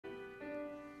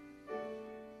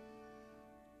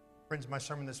Friends, my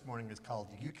sermon this morning is called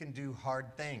You Can Do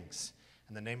Hard Things.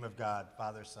 In the name of God,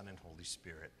 Father, Son, and Holy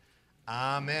Spirit.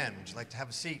 Amen. Would you like to have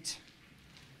a seat?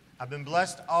 I've been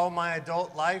blessed all my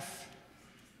adult life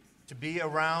to be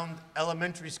around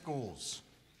elementary schools.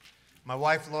 My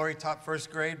wife, Lori, taught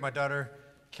first grade. My daughter,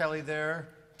 Kelly, there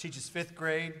teaches fifth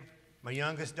grade. My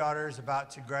youngest daughter is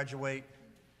about to graduate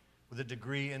with a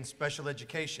degree in special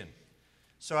education.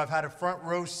 So I've had a front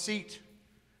row seat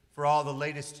for all the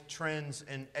latest trends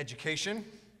in education,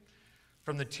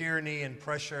 from the tyranny and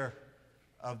pressure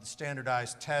of the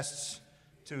standardized tests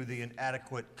to the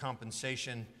inadequate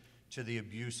compensation to the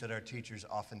abuse that our teachers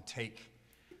often take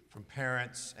from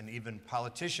parents and even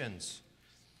politicians.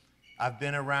 I've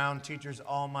been around teachers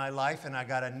all my life, and I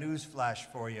got a news flash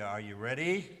for you. Are you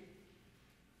ready?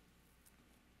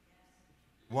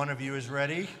 One of you is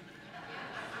ready.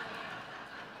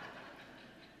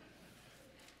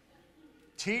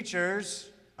 Teachers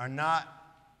are not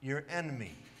your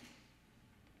enemy.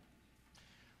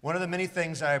 One of the many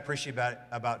things I appreciate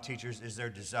about teachers is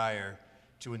their desire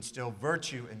to instill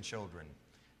virtue in children,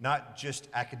 not just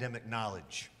academic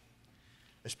knowledge.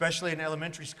 Especially in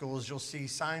elementary schools, you'll see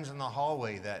signs in the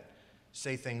hallway that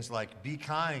say things like, be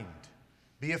kind,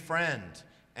 be a friend,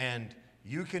 and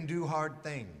you can do hard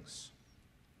things.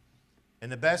 In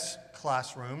the best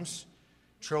classrooms,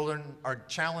 children are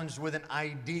challenged with an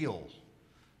ideal,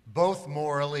 both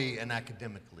morally and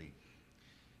academically.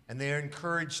 And they are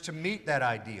encouraged to meet that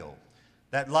ideal.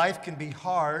 That life can be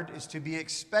hard is to be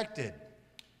expected,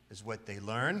 is what they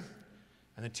learn.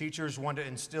 And the teachers want to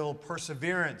instill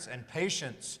perseverance and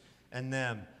patience in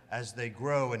them as they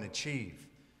grow and achieve.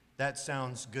 That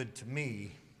sounds good to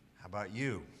me. How about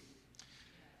you?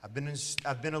 I've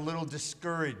been a little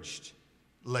discouraged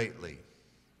lately.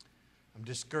 I'm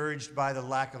discouraged by the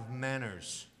lack of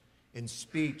manners in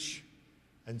speech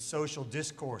and social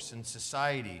discourse in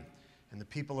society and the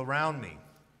people around me.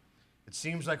 It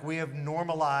seems like we have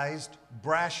normalized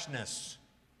brashness.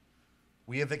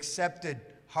 We have accepted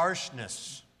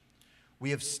harshness.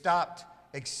 We have stopped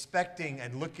expecting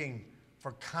and looking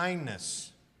for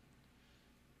kindness.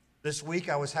 This week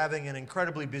I was having an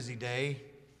incredibly busy day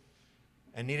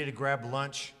and needed to grab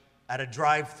lunch at a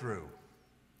drive-thru.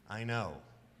 I know,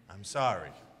 I'm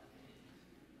sorry.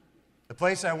 The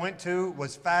place I went to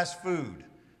was fast food,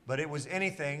 but it was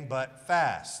anything but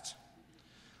fast.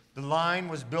 The line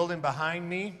was building behind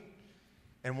me,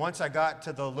 and once I got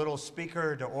to the little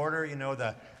speaker to order, you know,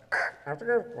 that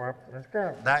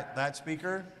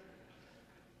speaker,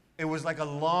 it was like a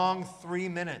long 3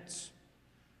 minutes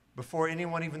before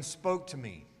anyone even spoke to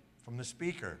me from the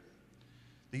speaker.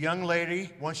 The young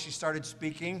lady, once she started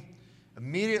speaking,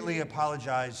 immediately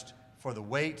apologized for the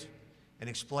wait and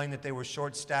explained that they were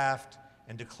short-staffed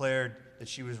and declared that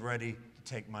she was ready to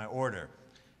take my order.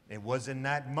 It was in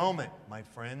that moment, my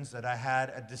friends, that I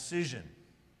had a decision.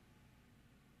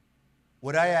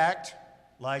 Would I act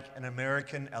like an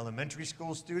American elementary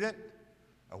school student,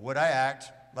 or would I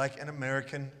act like an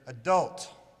American adult?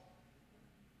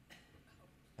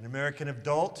 An American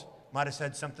adult might have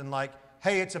said something like,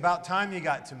 hey, it's about time you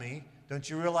got to me. Don't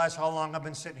you realize how long I've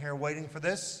been sitting here waiting for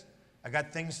this? I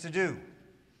got things to do.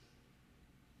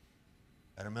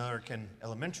 An American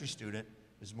elementary student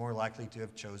is more likely to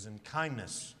have chosen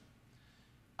kindness.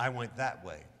 I went that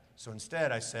way. So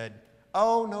instead I said,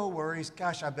 oh, no worries.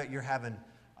 Gosh, I bet you're having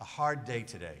a hard day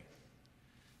today.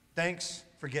 Thanks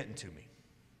for getting to me.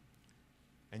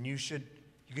 And you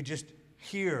could just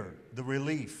hear the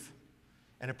relief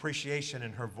and appreciation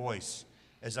in her voice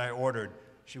as I ordered.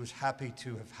 She was happy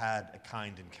to have had a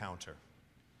kind encounter.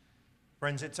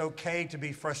 Friends, it's okay to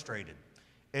be frustrated.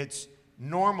 It's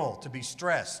normal to be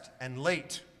stressed and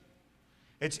late.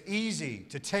 It's easy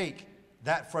to take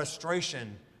that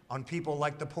frustration on people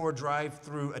like the poor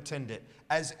drive-through attendant,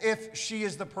 as if she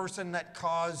is the person that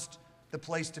caused the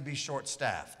place to be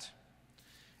short-staffed.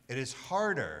 It is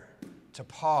harder to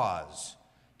pause,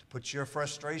 to put your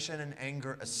frustration and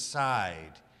anger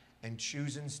aside, and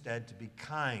choose instead to be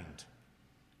kind.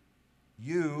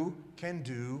 You can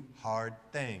do hard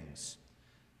things.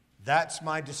 That's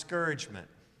my discouragement,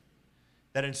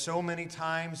 that in so many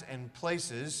times and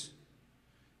places,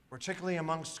 particularly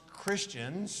amongst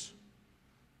Christians,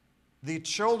 the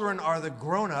children are the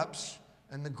grown-ups,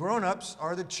 and the grown-ups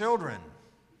are the children.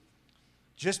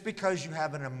 Just because you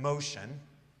have an emotion,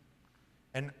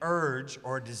 an urge,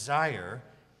 or a desire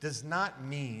does not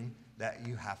mean that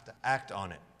you have to act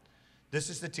on it. This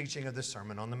is the teaching of the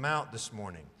Sermon on the Mount this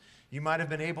morning. You might have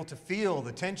been able to feel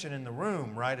the tension in the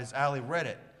room, right, as Allie read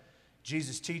it.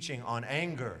 Jesus teaching on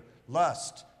anger,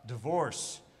 lust,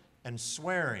 divorce, and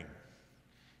swearing.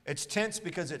 It's tense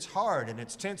because it's hard, and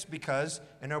it's tense because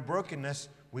in our brokenness,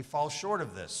 we fall short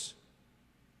of this.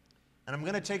 And I'm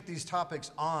going to take these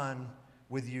topics on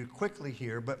with you quickly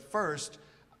here, but first,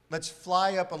 let's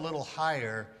fly up a little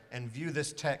higher and view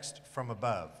this text from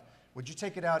above. Would you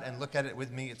take it out and look at it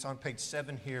with me? It's on page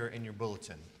 7 here in your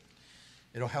bulletin.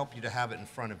 It'll help you to have it in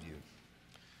front of you.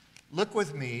 Look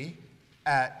with me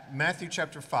at Matthew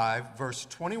chapter 5, verse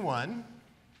 21,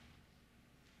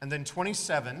 and then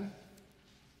 27,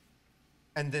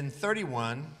 and then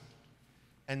 31,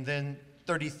 and then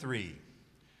 33.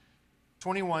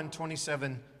 21,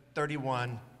 27,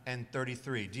 31, and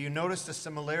 33. Do you notice the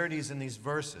similarities in these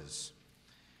verses?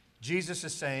 Jesus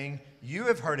is saying, you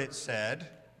have heard it said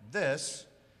this,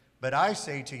 but I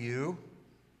say to you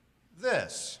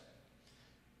this.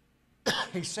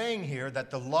 He's saying here that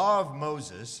the law of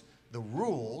Moses, the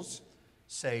rules,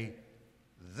 say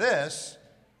this,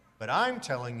 but I'm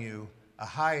telling you a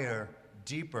higher,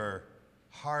 deeper,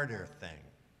 harder thing.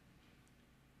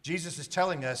 Jesus is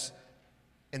telling us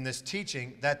in this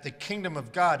teaching that the kingdom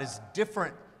of God is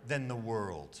different than the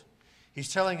world.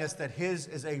 He's telling us that his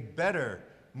is a better,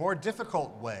 more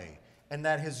difficult way, and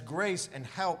that his grace and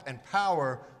help and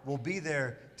power will be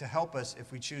there to help us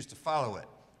if we choose to follow it.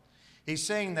 He's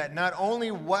saying that not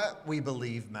only what we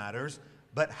believe matters,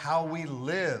 but how we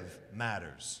live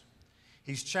matters.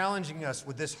 He's challenging us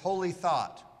with this holy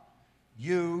thought: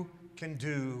 you can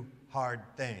do hard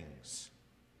things.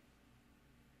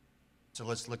 So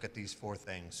let's look at these 4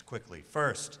 things quickly.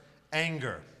 First,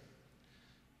 anger.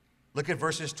 Look at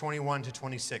verses 21 to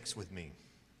 26 with me.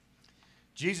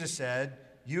 Jesus said,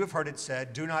 you have heard it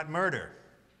said, do not murder.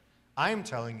 I am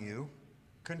telling you,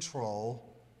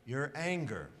 control your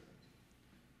anger.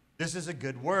 This is a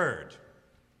good word.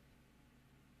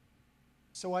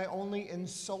 So I only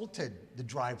insulted the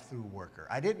drive-through worker.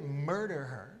 I didn't murder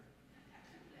her.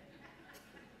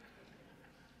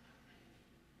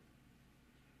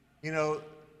 You know,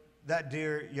 that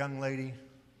dear young lady,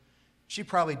 she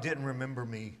probably didn't remember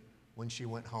me when she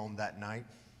went home that night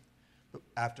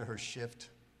after her shift.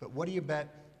 But what do you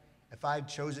bet if I had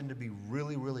chosen to be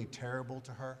really, really terrible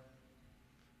to her,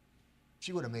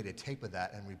 she would have made a tape of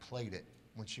that and replayed it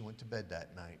when she went to bed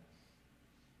that night.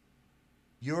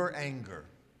 Your anger,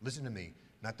 listen to me,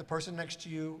 not the person next to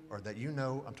you or that you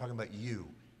know, I'm talking about you.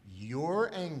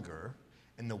 Your anger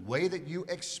and the way that you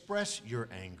express your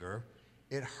anger,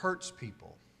 it hurts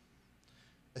people,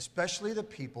 especially the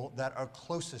people that are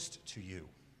closest to you.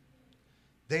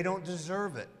 They don't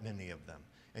deserve it, many of them.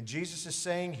 And Jesus is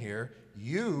saying here,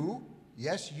 you,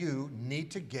 yes, you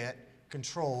need to get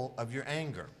control of your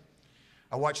anger.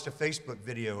 I watched a Facebook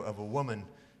video of a woman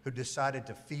who decided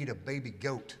to feed a baby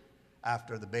goat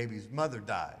after the baby's mother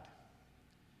died.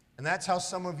 And that's how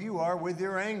some of you are with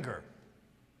your anger,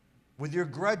 with your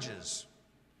grudges.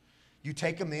 You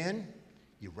take them in,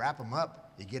 you wrap them up,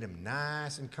 you get them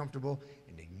nice and comfortable,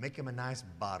 and you make them a nice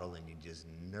bottle, and you just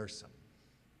nurse them.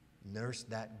 Nurse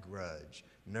that grudge,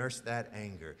 nurse that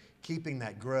anger, keeping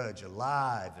that grudge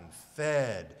alive and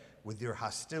fed with your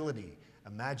hostility,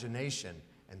 imagination,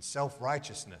 and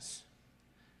self-righteousness.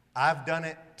 I've done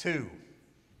it too.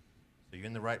 So you're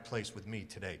in the right place with me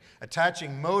today.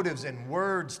 Attaching motives and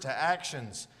words to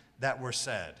actions that were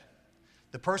said.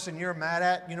 The person you're mad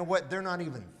at, you know what? They're not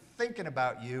even thinking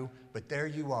about you, but there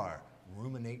you are,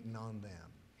 ruminating on them.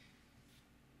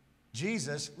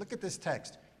 Jesus, look at this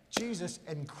text. Jesus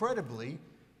incredibly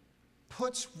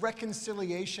puts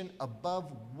reconciliation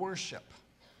above worship.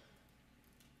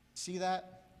 See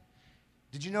that?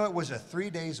 Did you know it was a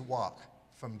 3-day walk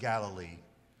from Galilee,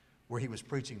 where he was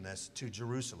preaching this, to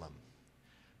Jerusalem?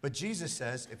 But Jesus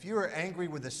says, if you are angry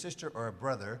with a sister or a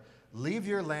brother, leave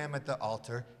your lamb at the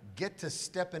altar, get to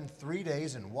step in 3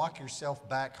 days and walk yourself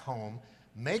back home,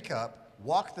 make up,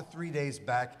 walk the 3 days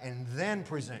back, and then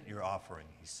present your offering,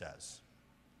 he says.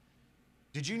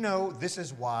 Did you know this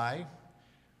is why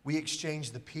we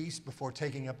exchange the peace before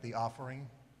taking up the offering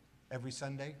every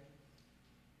Sunday?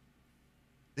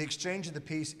 The exchange of the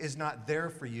peace is not there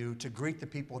for you to greet the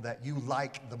people that you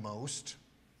like the most.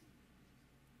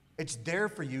 It's there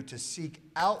for you to seek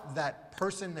out that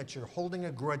person that you're holding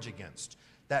a grudge against,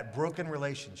 that broken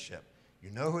relationship.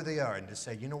 You know who they are, and to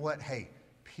say, you know what, hey,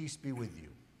 peace be with you.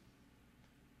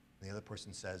 And the other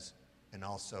person says, and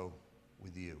also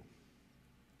with you.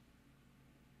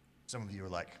 Some of you are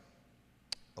like,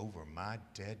 over my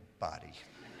dead body.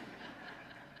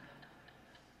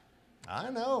 I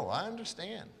know, I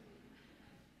understand.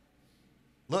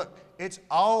 Look, it's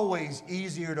always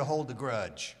easier to hold a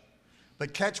grudge.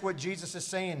 But catch what Jesus is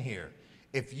saying here.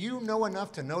 If you know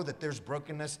enough to know that there's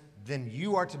brokenness, then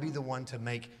you are to be the one to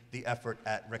make the effort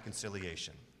at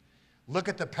reconciliation. Look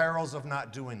at the perils of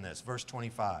not doing this. Verse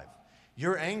 25.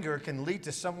 Your anger can lead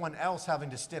to someone else having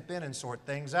to step in and sort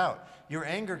things out. Your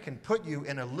anger can put you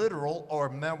in a literal or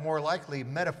more likely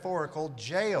metaphorical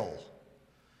jail,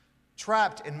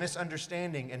 trapped in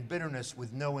misunderstanding and bitterness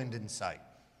with no end in sight.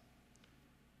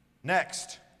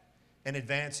 Next, in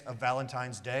advance of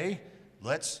Valentine's Day,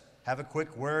 let's have a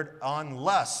quick word on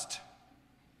lust.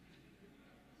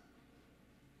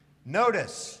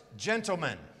 Notice,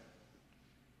 gentlemen,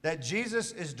 that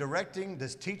Jesus is directing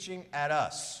this teaching at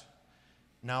us.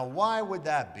 Now, why would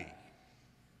that be?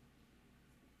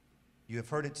 You have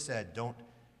heard it said, don't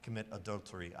commit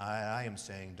adultery. I am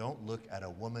saying, don't look at a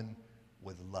woman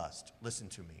with lust. Listen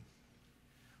to me.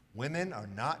 Women are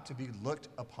not to be looked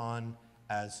upon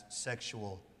as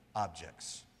sexual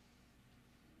objects.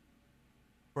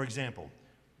 For example,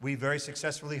 we very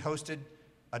successfully hosted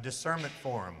a discernment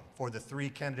forum for the 3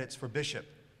 candidates for bishop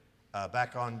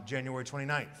back on January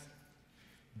 29th.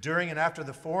 During and after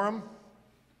the forum,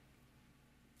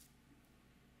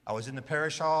 I was in the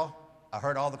parish hall. I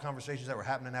heard all the conversations that were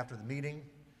happening after the meeting.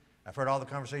 I've heard all the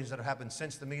conversations that have happened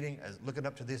since the meeting, as looking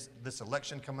up to this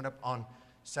election coming up on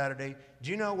Saturday.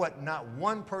 Do you know what not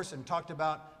one person talked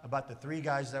about the 3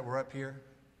 guys that were up here?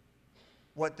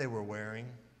 What they were wearing.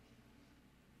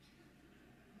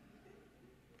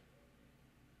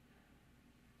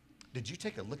 Did you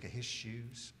take a look at his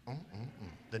shoes?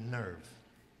 The nerve.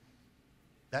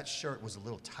 That shirt was a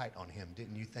little tight on him,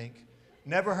 didn't you think?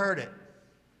 Never heard it.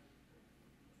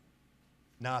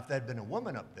 Now, if there'd been a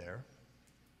woman up there,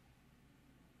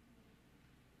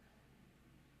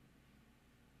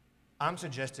 I'm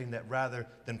suggesting that rather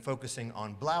than focusing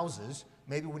on blouses,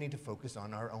 maybe we need to focus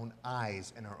on our own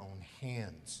eyes and our own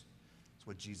hands. That's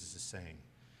what Jesus is saying.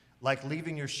 Like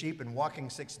leaving your sheep and walking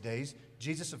 6 days,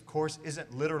 Jesus, of course,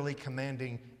 isn't literally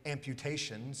commanding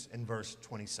amputations in verse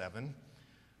 27.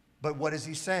 But what is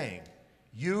he saying?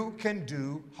 You can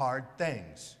do hard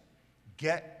things.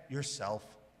 Get yourself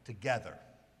together.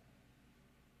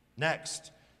 Next,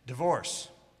 divorce.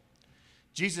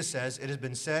 Jesus says, it has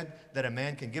been said that a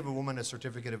man can give a woman a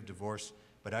certificate of divorce,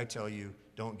 but I tell you,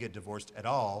 don't get divorced at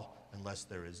all unless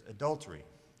there is adultery.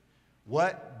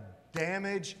 What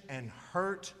damage and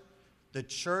hurt the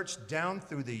church down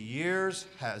through the years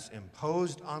has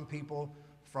imposed on people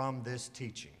from this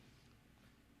teaching.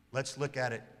 Let's look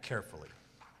at it carefully.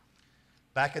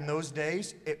 Back in those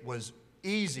days, it was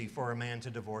easy for a man to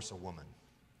divorce a woman.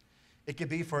 It could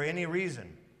be for any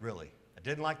reason, really. I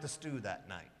didn't like the stew that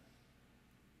night.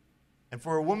 And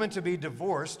for a woman to be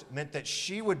divorced meant that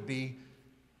she would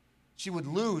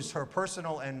lose her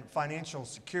personal and financial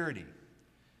security.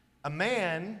 A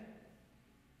man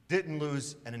didn't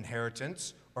lose an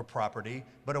inheritance or property,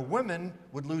 but a woman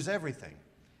would lose everything.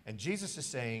 And Jesus is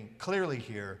saying clearly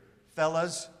here,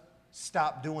 fellas,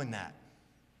 stop doing that.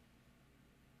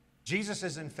 Jesus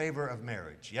is in favor of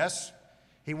marriage, yes?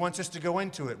 He wants us to go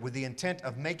into it with the intent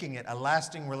of making it a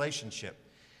lasting relationship.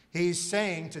 He's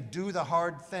saying to do the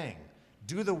hard thing.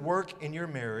 Do the work in your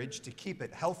marriage to keep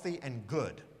it healthy and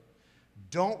good.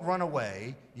 Don't run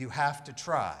away. You have to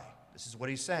try. This is what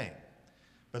he's saying.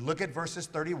 But look at verses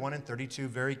 31 and 32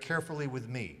 very carefully with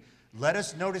me. Let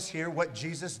us notice here what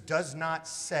Jesus does not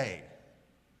say.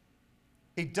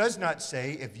 He does not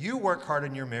say, if you work hard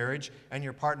in your marriage and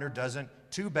your partner doesn't,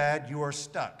 too bad, you are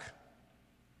stuck.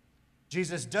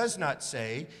 Jesus does not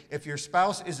say, if your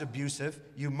spouse is abusive,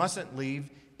 you mustn't leave,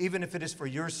 even if it is for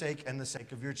your sake and the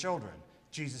sake of your children.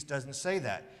 Jesus doesn't say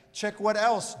that. Check what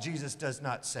else Jesus does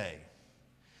not say.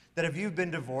 That if you've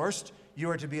been divorced, you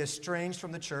are to be estranged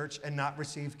from the church and not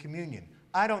receive communion.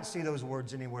 I don't see those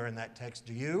words anywhere in that text,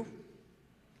 do you?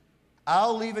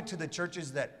 I'll leave it to the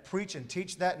churches that preach and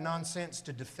teach that nonsense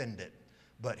to defend it.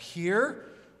 But here,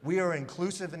 we are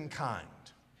inclusive and kind.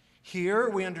 Here,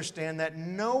 we understand that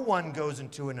no one goes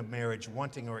into a marriage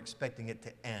wanting or expecting it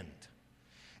to end.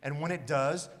 And when it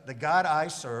does, the God I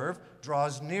serve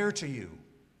draws near to you,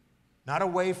 not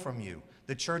away from you.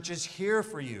 The church is here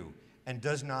for you and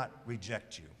does not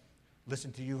reject you.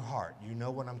 Listen to your heart. You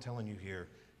know what I'm telling you here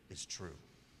is true.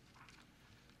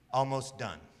 Almost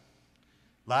done.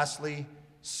 Lastly,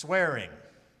 swearing.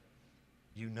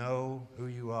 You know who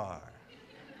you are.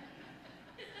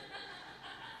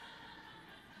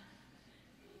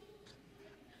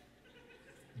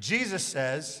 Jesus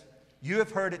says, you have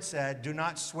heard it said, do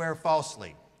not swear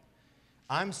falsely.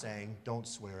 I'm saying, don't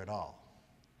swear at all.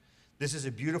 This is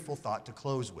a beautiful thought to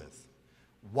close with.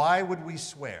 Why would we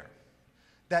swear?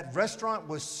 That restaurant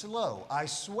was slow, I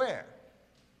swear.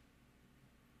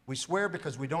 We swear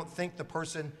because we don't think the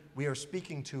person we are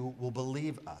speaking to will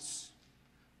believe us.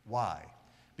 Why?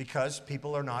 Because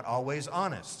people are not always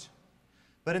honest.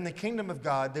 But in the kingdom of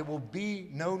God, there will be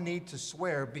no need to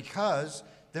swear because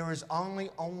there is only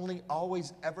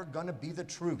always ever going to be the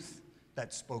truth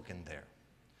that's spoken there.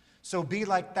 So be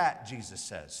like that, Jesus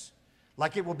says.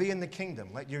 Like it will be in the kingdom.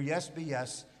 Let your yes be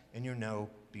yes and your no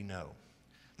be no.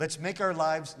 Let's make our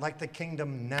lives like the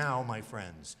kingdom now, my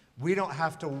friends. We don't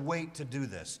have to wait to do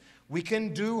this. We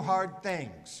can do hard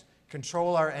things,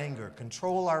 control our anger,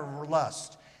 control our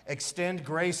lust, extend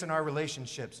grace in our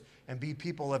relationships, and be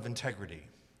people of integrity.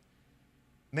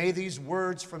 May these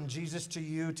words from Jesus to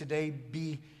you today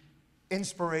be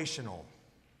inspirational,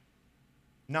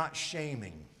 not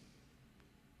shaming.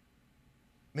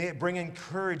 May it bring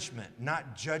encouragement,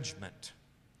 not judgment.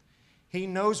 He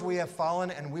knows we have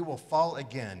fallen and we will fall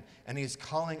again, and He is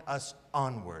calling us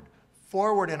onward,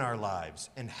 forward in our lives,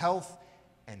 in health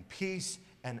and peace,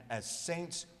 and as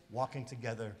saints walking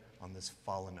together on this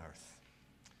fallen earth.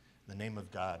 In the name of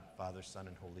God, Father, Son,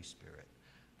 and Holy Spirit.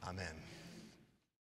 Amen.